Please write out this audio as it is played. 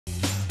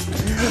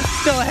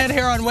Still ahead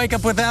here on Wake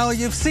Up with Al.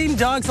 You've seen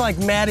dogs like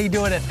Maddie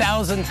do it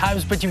 1,000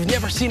 times, but you've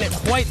never seen it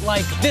quite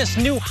like this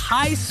new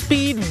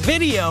high-speed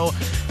video.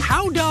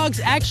 How dogs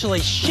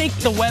actually shake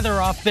the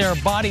weather off their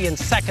body in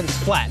seconds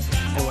flat,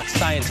 and what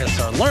scientists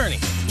are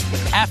learning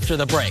after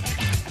the break.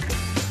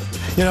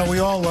 You know, we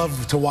all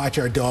love to watch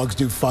our dogs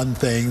do fun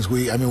things.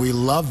 We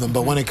love them.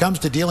 But when it comes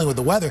to dealing with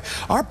the weather,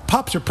 our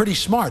pups are pretty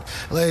smart,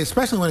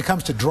 especially when it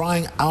comes to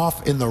drying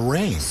off in the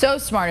rain. So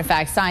smart, in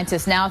fact,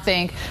 scientists now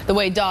think the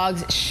way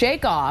dogs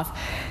shake off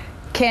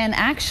can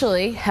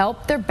actually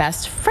help their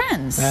best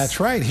friends. That's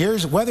right.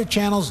 Here's Weather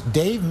Channel's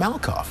Dave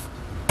Malkoff.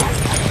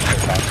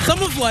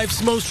 Some of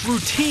life's most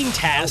routine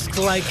tasks,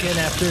 like an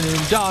afternoon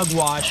dog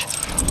wash,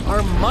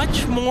 are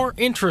much more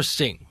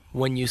interesting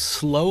when you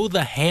slow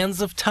the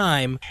hands of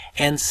time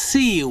and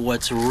see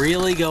what's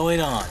really going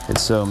on.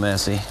 It's so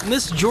messy. In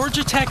this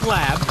Georgia Tech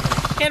lab,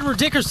 Andrew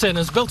Dickerson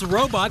has built a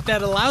robot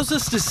that allows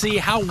us to see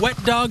how wet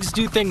dogs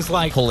do things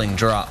like Pulling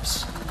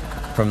drops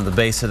from the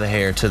base of the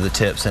hair to the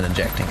tips and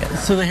injecting it.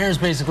 So the hair's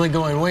basically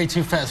going way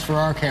too fast for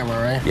our camera,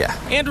 right? Yeah.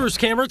 Andrew's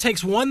camera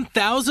takes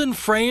 1,000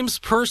 frames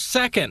per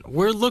second.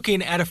 We're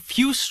looking at a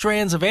few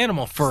strands of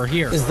animal fur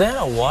here. Is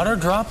that a water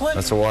droplet?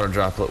 That's a water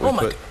droplet.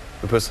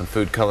 We put some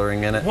food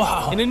coloring in it.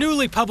 Wow. In a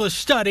newly published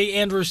study,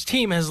 Andrew's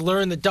team has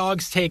learned that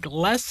dogs take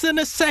less than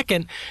a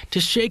second to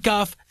shake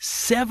off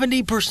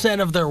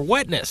 70% of their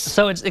wetness.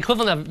 So it's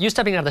equivalent of you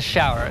stepping out of the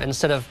shower.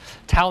 Instead of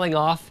toweling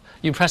off,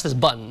 you press this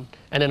button,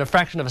 and in a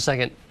fraction of a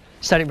second,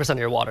 70% of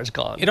your water is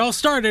gone. It all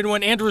started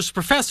when Andrew's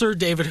professor,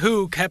 David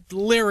Hu, kept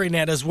leering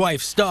at his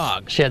wife's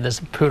dog. She had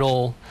this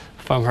poodle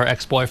from her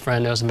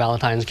ex-boyfriend. It was a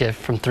Valentine's gift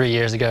from 3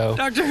 years ago.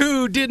 Dr.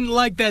 Hu didn't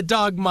like that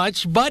dog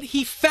much, but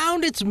he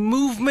found its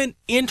movement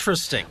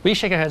interesting. We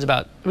shake our heads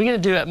about, we're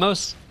going to do at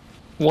most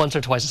once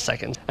or twice a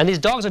second. And these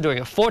dogs are doing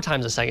it 4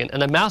 times a second,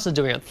 and the mouse is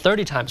doing it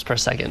 30 times per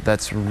second.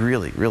 That's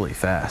really, really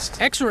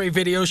fast. X-ray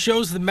video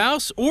shows the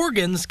mouse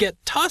organs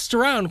get tossed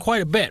around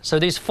quite a bit. So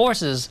these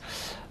forces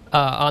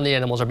on the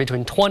animals are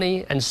between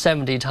 20 and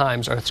 70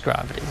 times Earth's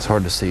gravity. It's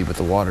hard to see, but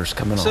the water's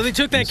coming off. So they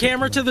took that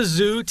camera to the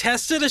zoo,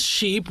 tested a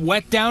sheep,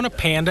 wet down a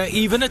panda,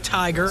 even a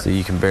tiger. So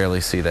you can barely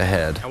see the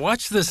head. Now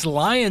watch this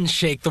lion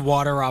shake the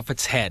water off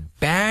its head,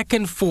 back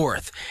and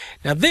forth.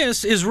 Now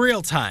this is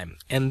real time,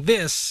 and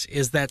this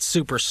is that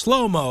super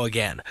slow-mo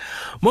again.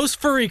 Most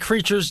furry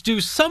creatures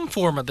do some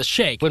form of the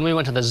shake. When we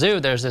went to the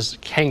zoo, there's this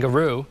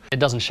kangaroo. It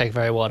doesn't shake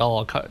very well at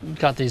all.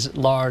 Got these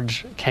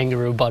large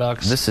kangaroo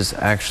buttocks. This is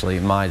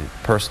actually my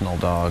personal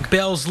dog.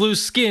 Belle's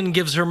loose skin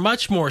gives her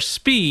much more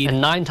speed.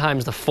 And 9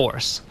 times the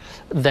force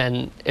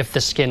than if the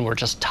skin were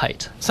just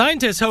tight.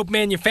 Scientists hope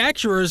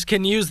manufacturers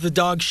can use the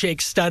dog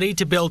shake study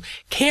to build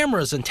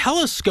cameras and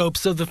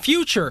telescopes of the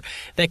future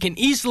that can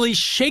easily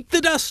shake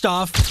the dust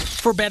off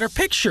for better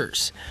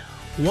pictures.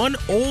 One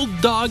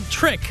old dog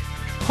trick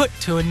put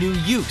to a new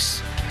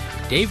use.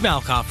 Dave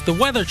Malkoff, the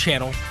Weather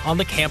Channel, on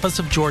the campus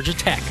of Georgia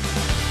Tech.